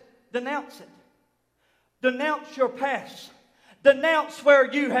says, denounce it. Denounce your past. Denounce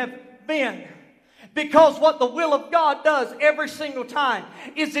where you have been. Because what the will of God does every single time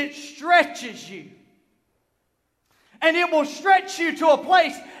is it stretches you. And it will stretch you to a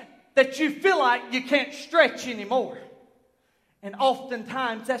place that you feel like you can't stretch anymore. And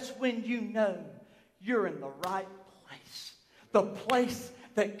oftentimes that's when you know you're in the right place. The place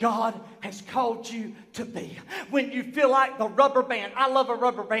that God has called you to be. When you feel like the rubber band, I love a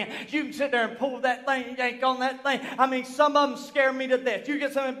rubber band. You can sit there and pull that thing and yank on that thing. I mean, some of them scare me to death. You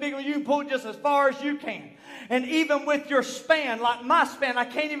get something big, you can pull just as far as you can. And even with your span, like my span, I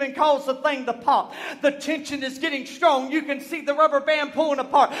can't even cause the thing to pop. The tension is getting strong. You can see the rubber band pulling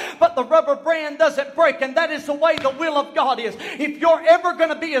apart. But the rubber band doesn't break. And that is the way the will of God is. If you're ever going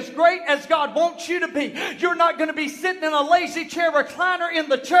to be as great as God wants you to be, you're not going to be sitting in a lazy chair recliner in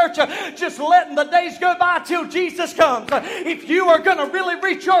the church just letting the days go by till Jesus comes. If you are going to really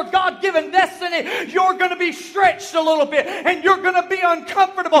reach your God-given destiny, you're going to be stretched a little bit. And you're going to be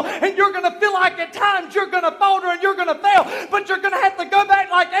uncomfortable. And you're going to feel like at times you're going to falter and you're going to fail, but you're going to have to go back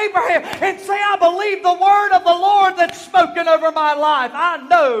like Abraham and say, I believe the word of the Lord that's spoken over my life. I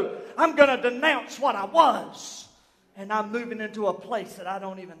know I'm going to denounce what I was, and I'm moving into a place that I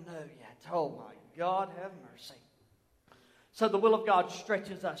don't even know yet. Oh my God, have mercy. So the will of God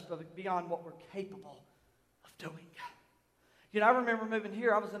stretches us beyond what we're capable of doing. You know, I remember moving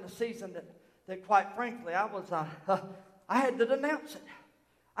here. I was in a season that quite frankly, I had to denounce it.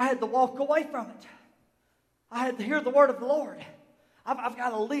 I had to walk away from it. I had to hear the word of the Lord. I've got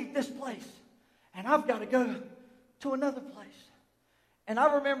to leave this place. And I've got to go to another place. And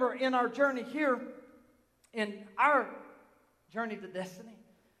I remember in our journey here, in our journey to destiny,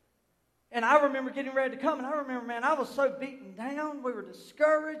 and I remember getting ready to come, and I remember, man, I was so beaten down. We were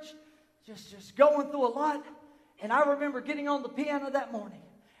discouraged, just going through a lot. And I remember getting on the piano that morning,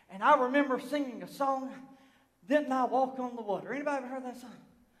 and I remember singing a song, Didn't I Walk on the Water? Anybody ever heard that song?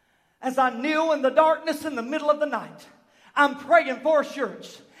 As I kneel in the darkness in the middle of the night, I'm praying for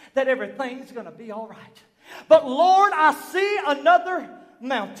assurance that everything's going to be all right. But Lord, I see another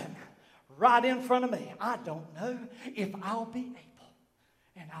mountain right in front of me. I don't know if I'll be able,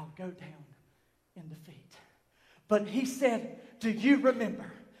 and I'll go down in defeat. But he said, do you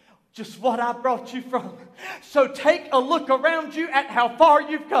remember just what I brought you from? So take a look around you at how far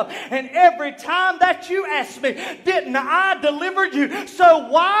you've come. And every time that you ask me, didn't I deliver you? So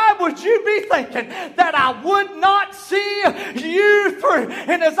why would you be thinking that I would not see you through?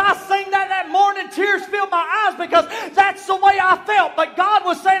 And as I sang that morning, tears filled my eyes because that's the way I felt. But God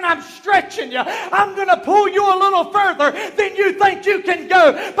was saying, I'm stretching you. I'm going to pull you a little further than you think you can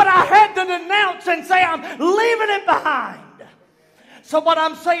go. But I had to denounce and say, I'm leaving it behind. So what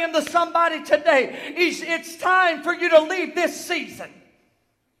I'm saying to somebody today is it's time for you to leave this season.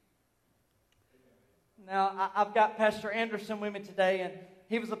 Now, I've got Pastor Anderson with me today, and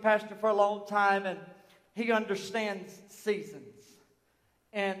he was a pastor for a long time, and he understands seasons.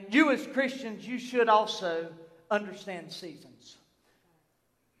 And you as Christians, you should also understand seasons.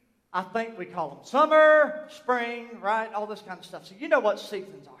 I think we call them summer, spring, right? All this kind of stuff. So you know what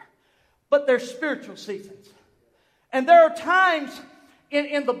seasons are. But they're spiritual seasons. And there are times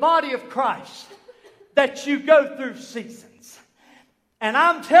in the body of Christ that you go through seasons. And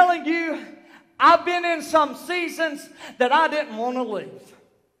I'm telling you, I've been in some seasons that I didn't want to leave.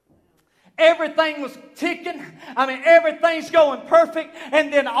 Everything was ticking. I mean, everything's going perfect.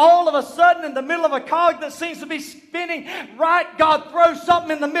 And then all of a sudden, in the middle of a cog that seems to be spinning right, God throws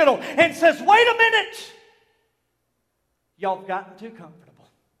something in the middle and says, wait a minute. Y'all have gotten too comfortable.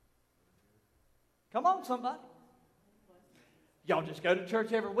 Come on, somebody. Y'all just go to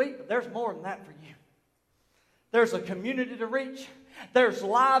church every week, but there's more than that for you. There's a community to reach. There's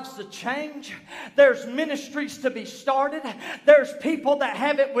lives to change. There's ministries to be started. There's people that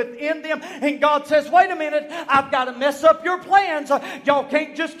have it within them. And God says, wait a minute, I've got to mess up your plans. Y'all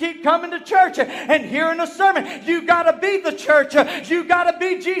can't just keep coming to church and hearing a sermon. You got to be the church. You got to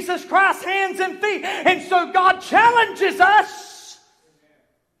be Jesus Christ's hands and feet. And so God challenges us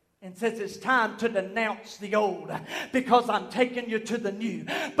and says it's time to denounce the old because I'm taking you to the new.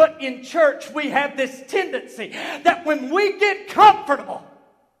 But in church, we have this tendency that when we get comfortable,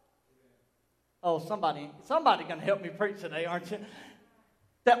 oh, somebody going to help me preach today, aren't you?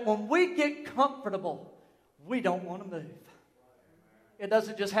 That when we get comfortable, we don't want to move. It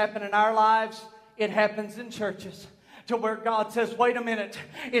doesn't just happen in our lives. It happens in churches. To where God says, wait a minute,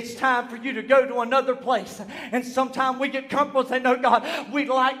 it's time for you to go to another place. And sometimes we get comfortable and say, no, God, we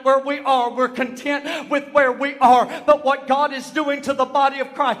like where we are. We're content with where we are. But what God is doing to the body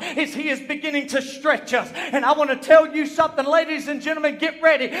of Christ is He is beginning to stretch us. And I want to tell you something, ladies and gentlemen, get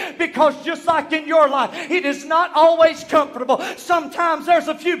ready. Because just like in your life, it is not always comfortable. Sometimes there's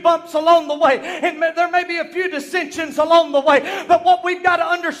a few bumps along the way. And there may be a few dissensions along the way. But what we've got to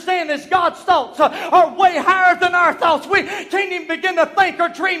understand is God's thoughts are way higher than our thoughts. because we can't even begin to think or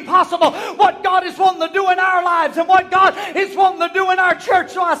dream possible what God is wanting to do in our lives and what God is wanting to do in our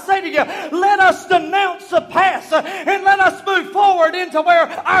church. So I say to you, let us denounce the past and let us move forward into where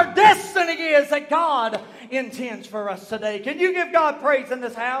our destiny is that God intends for us today. Can you give God praise in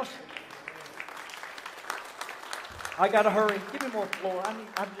this house? I got to hurry. Give me more floor. I need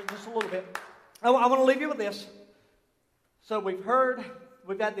just a little bit. I want to leave you with this. So we've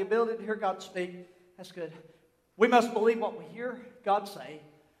got the ability to hear God speak. That's good. We must believe what we hear God say.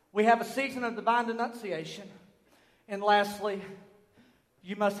 We have a season of divine denunciation. And lastly,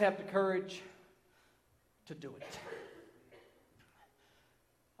 you must have the courage to do it.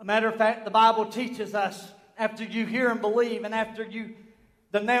 A matter of fact, the Bible teaches us after you hear and believe and after you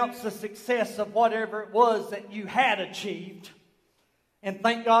denounce the success of whatever it was that you had achieved, and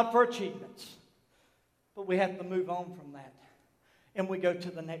thank God for achievements. But we have to move on from that, and we go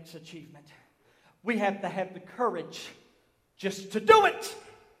to the next achievement. We have to have the courage just to do it.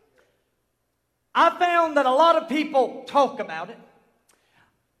 I found that a lot of people talk about it.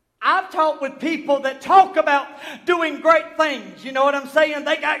 I've talked with people that talk about doing great things. You know what I'm saying?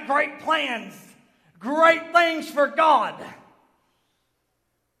 They got great plans, great things for God.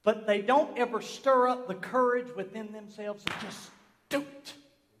 But they don't ever stir up the courage within themselves to just do it.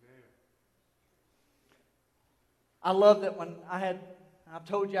 I love that when I've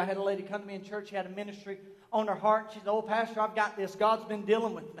told you I had a lady come to me in church. She had a ministry on her heart. She said, "Oh, Pastor, I've got this. God's been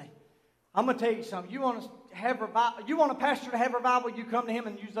dealing with me." I'm going to tell you something. You want a pastor to have revival, you come to him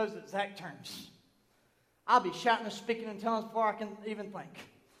and use those exact terms. I'll be shouting and speaking in tongues before I can even think.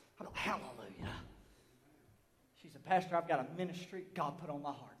 I go, hallelujah. She said, "Pastor, I've got a ministry God put on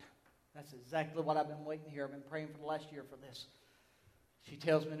my heart." That's exactly what I've been waiting to hear. I've been praying for the last year for this. She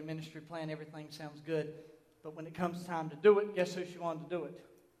tells me the ministry plan, everything sounds good. But when it comes time to do it, guess who she wanted to do it?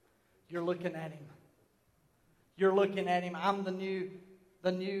 You're looking at him. You're looking at him. I'm the new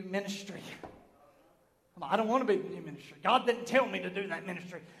ministry. I don't want to be the new ministry. God didn't tell me to do that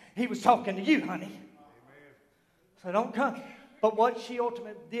ministry. He was talking to you, honey. Amen. So don't come. But what she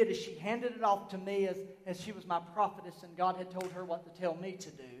ultimately did is she handed it off to me as she was my prophetess, and God had told her what to tell me to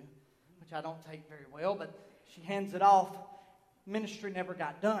do, which I don't take very well, but she hands it off. Ministry never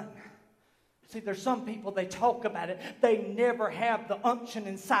got done. See, there's some people, they talk about it. They never have the unction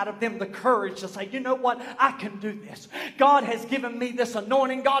inside of them, the courage to say, "You know what? I can do this. God has given me this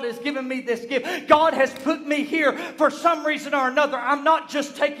anointing. God has given me this gift. God has put me here for some reason or another. I'm not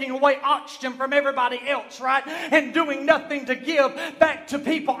just taking away oxygen from everybody else, right? And doing nothing to give back to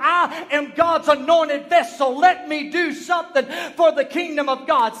people. I am God's anointed vessel. Let me do something for the kingdom of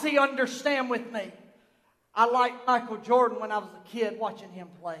God." See, understand with me. I liked Michael Jordan when I was a kid watching him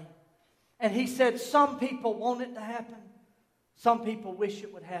play. And he said, some people want it to happen. Some people wish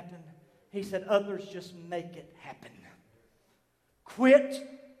it would happen. He said, others just make it happen. Quit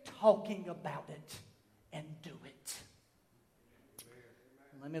talking about it and do it.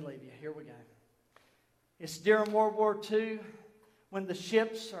 Let me leave you. Here we go. It's during World War II when the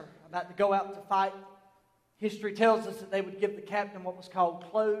ships are about to go out to fight. History tells us that they would give the captain what was called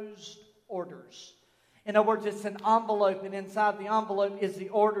closed orders. In other words, it's an envelope, and inside the envelope is the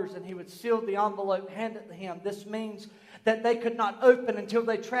orders, and he would seal the envelope, hand it to him. This means that they could not open until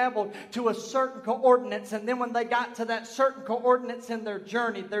they traveled to a certain coordinates, and then when they got to that certain coordinates in their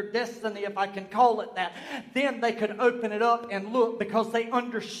journey, their destiny, if I can call it that, then they could open it up and look, because they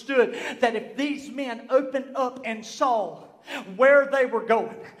understood that if these men opened up and saw where they were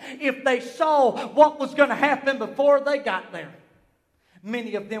going, if they saw what was going to happen before they got there,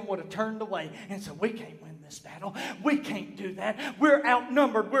 many of them would have turned away and said, "We can't win this battle. We can't do that. We're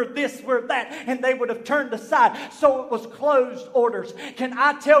outnumbered. We're this, we're that." And they would have turned aside. So it was closed orders. Can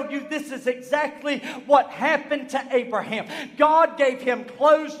I tell you, this is exactly what happened to Abraham. God gave him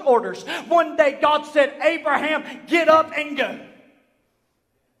closed orders. One day God said, "Abraham, get up and go."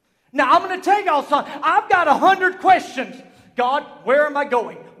 Now I'm going to tell y'all something. I've got 100 questions. God, where am I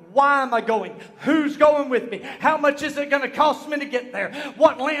going? Why am I going? Who's going with me? How much is it going to cost me to get there?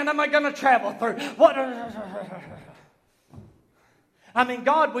 What land am I going to travel through? I mean,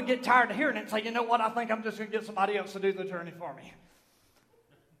 God would get tired of hearing it and say, "You know what? I think I'm just going to get somebody else to do the journey for me."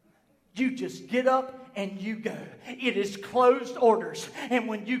 You just get up and you go. It is closed orders. And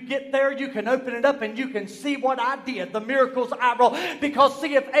when you get there, you can open it up and you can see what I did, the miracles I wrought. Because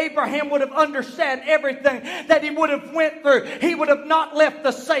see, if Abraham would have understood everything that he would have went through, he would have not left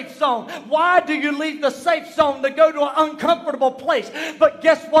the safe zone. Why do you leave the safe zone to go to an uncomfortable place? But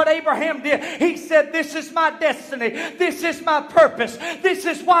guess what Abraham did? He said, "This is my destiny. This is my purpose. This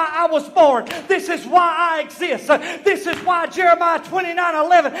is why I was born. This is why I exist. This is why Jeremiah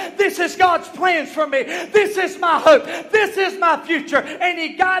 29:11, this is God's plans for me. me. This is my hope. This is my future. And he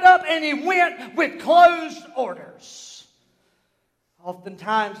got up and he went with closed orders.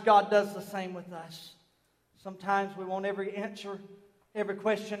 Oftentimes, God does the same with us. Sometimes we want every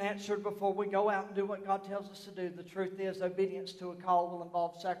question answered before we go out and do what God tells us to do. The truth is, obedience to a call will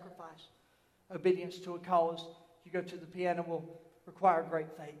involve sacrifice. Obedience to a call, as you go to the piano, will require great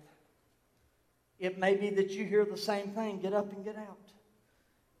faith. It may be that you hear the same thing, get up and get out.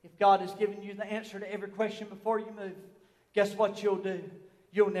 If God has given you the answer to every question before you move, guess what you'll do?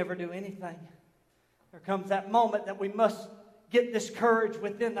 You'll never do anything. There comes that moment that we must get this courage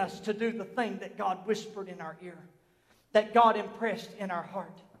within us to do the thing that God whispered in our ear, that God impressed in our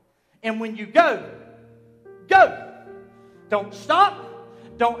heart. And when you go, go. Don't stop.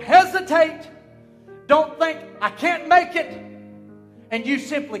 Don't hesitate. Don't think, I can't make it. And you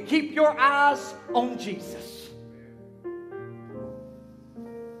simply keep your eyes on Jesus.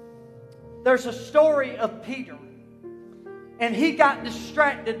 There's a story of Peter. And he got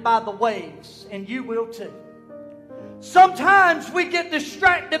distracted by the waves. And you will too. Sometimes we get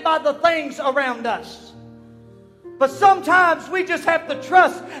distracted by the things around us. But sometimes we just have to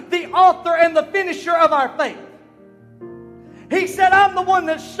trust the author and the finisher of our faith. He said, I'm the one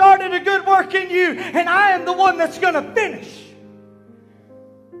that started a good work in you, and I am the one that's going to finish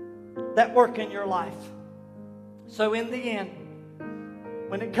that work in your life. So in the end,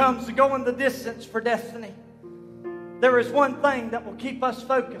 when it comes to going the distance for destiny, there is one thing that will keep us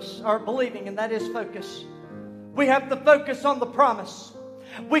focused, or believing, and that is focus. We have to focus on the promise.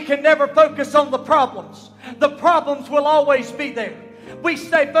 We can never focus on the problems. The problems will always be there. We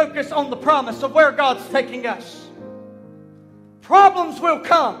stay focused on the promise of where God's taking us. Problems will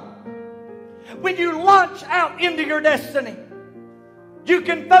come. When you launch out into your destiny, you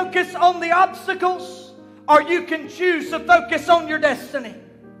can focus on the obstacles, or you can choose to focus on your destiny.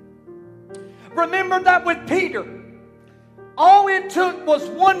 Remember that with Peter, all it took was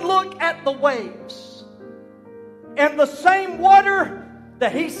one look at the waves. And the same water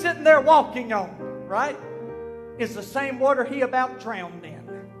that he's sitting there walking on, right, is the same water he about drowned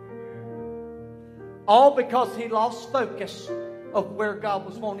in. All because he lost focus of where God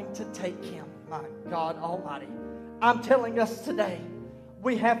was wanting to take him. My God Almighty. I'm telling us today,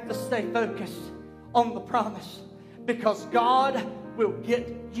 we have to stay focused on the promise, because God will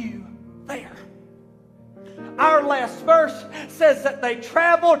get you there. Our last verse says that they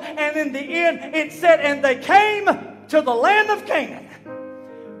traveled, and in the end it said, and they came to the land of Canaan.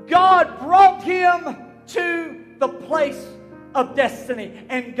 God brought him to the place of destiny,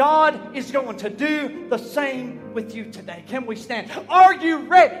 and God is going to do the same with you today. Can we stand? Are you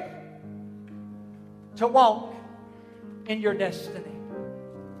ready to walk in your destiny?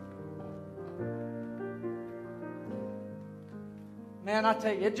 Man, I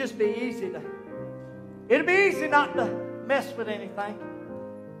tell you, it'd just be easy not to mess with anything.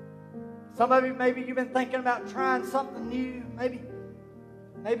 Some of you, maybe you've been thinking about trying something new,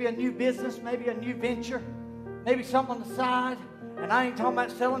 maybe a new business, maybe a new venture, maybe something on the side. And I ain't talking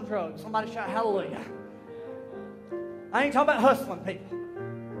about selling drugs. Somebody shout hallelujah. I ain't talking about hustling people.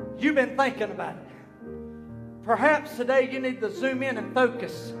 You've been thinking about it. Perhaps today you need to zoom in and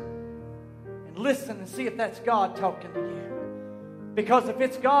focus and listen and see if that's God talking to you. Because if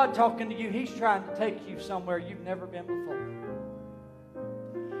it's God talking to you, He's trying to take you somewhere you've never been before.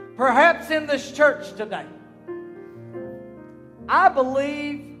 Perhaps in this church today, I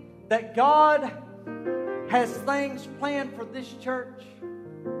believe that God has things planned for this church.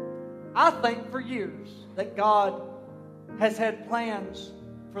 I think for years that God has had plans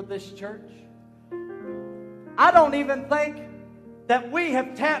for this church. I don't even think that we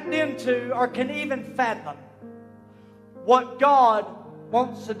have tapped into or can even fathom what God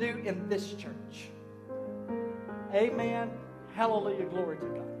wants to do in this church. Amen. Hallelujah. Glory to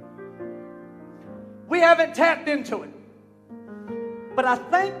God. We haven't tapped into it. But I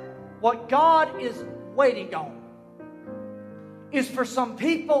think what God is waiting on is for some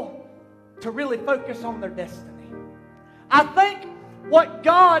people to really focus on their destiny. I think what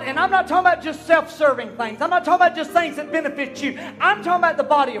God, and I'm not talking about just self-serving things. I'm not talking about just things that benefit you. I'm talking about the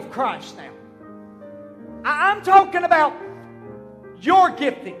body of Christ now. I'm talking about your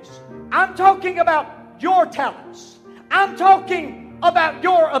giftings. I'm talking about your talents. I'm talking about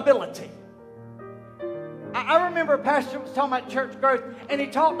your ability. I remember a pastor was talking about church growth, and he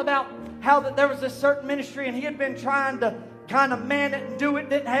talked about how that there was this certain ministry, and he had been trying to kind of man it and do it,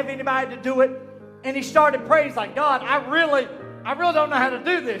 didn't have anybody to do it, and he started praying. He's like, God, I really don't know how to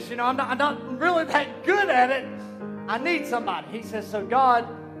do this. You know, I'm not really that good at it. I need somebody. He says, so God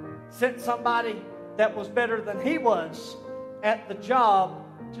sent somebody that was better than he was at the job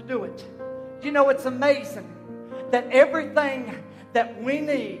to do it. You know, it's amazing that everything that we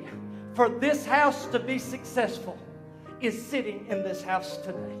need for this house to be successful is sitting in this house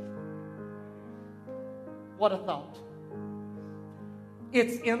today. What a thought.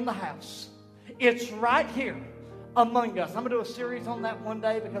 It's in the house. It's right here among us. I'm going to do a series on that one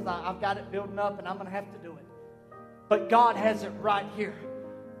day because I've got it building up and I'm going to have to do it. But God has it right here.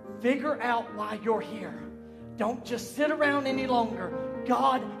 Figure out why you're here. Don't just sit around any longer.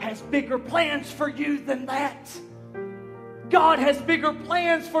 God has bigger plans for you than that. God has bigger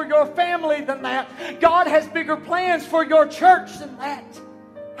plans for your family than that. God has bigger plans for your church than that.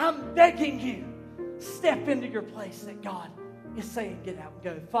 I'm begging you, step into your place that God is saying, get out and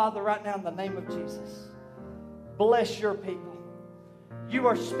go. Father, right now in the name of Jesus, bless your people. You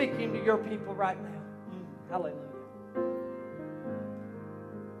are speaking to your people right now. Hallelujah.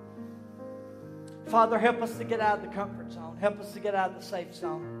 Father, help us to get out of the comfort zone. Help us to get out of the safe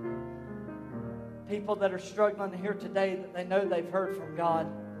zone. People that are struggling here today, that they know they've heard from God.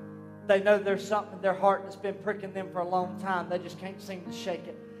 They know there's something in their heart that's been pricking them for a long time. They just can't seem to shake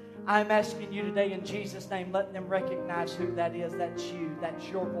it. I'm asking you today in Jesus' name, let them recognize who that is. That's you. That's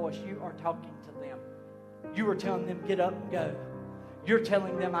your voice. You are talking to them. You are telling them, get up and go. You're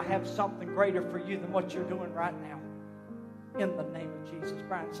telling them, I have something greater for you than what you're doing right now. In the name of Jesus.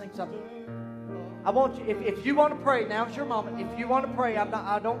 Brian, sing something. I want you, if you want to pray, now's your moment. If you want to pray,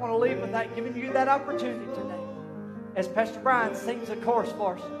 I don't want to leave without giving you that opportunity today. As Pastor Brian sings a chorus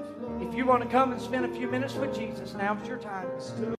for us. If you want to come and spend a few minutes with Jesus, now's your time.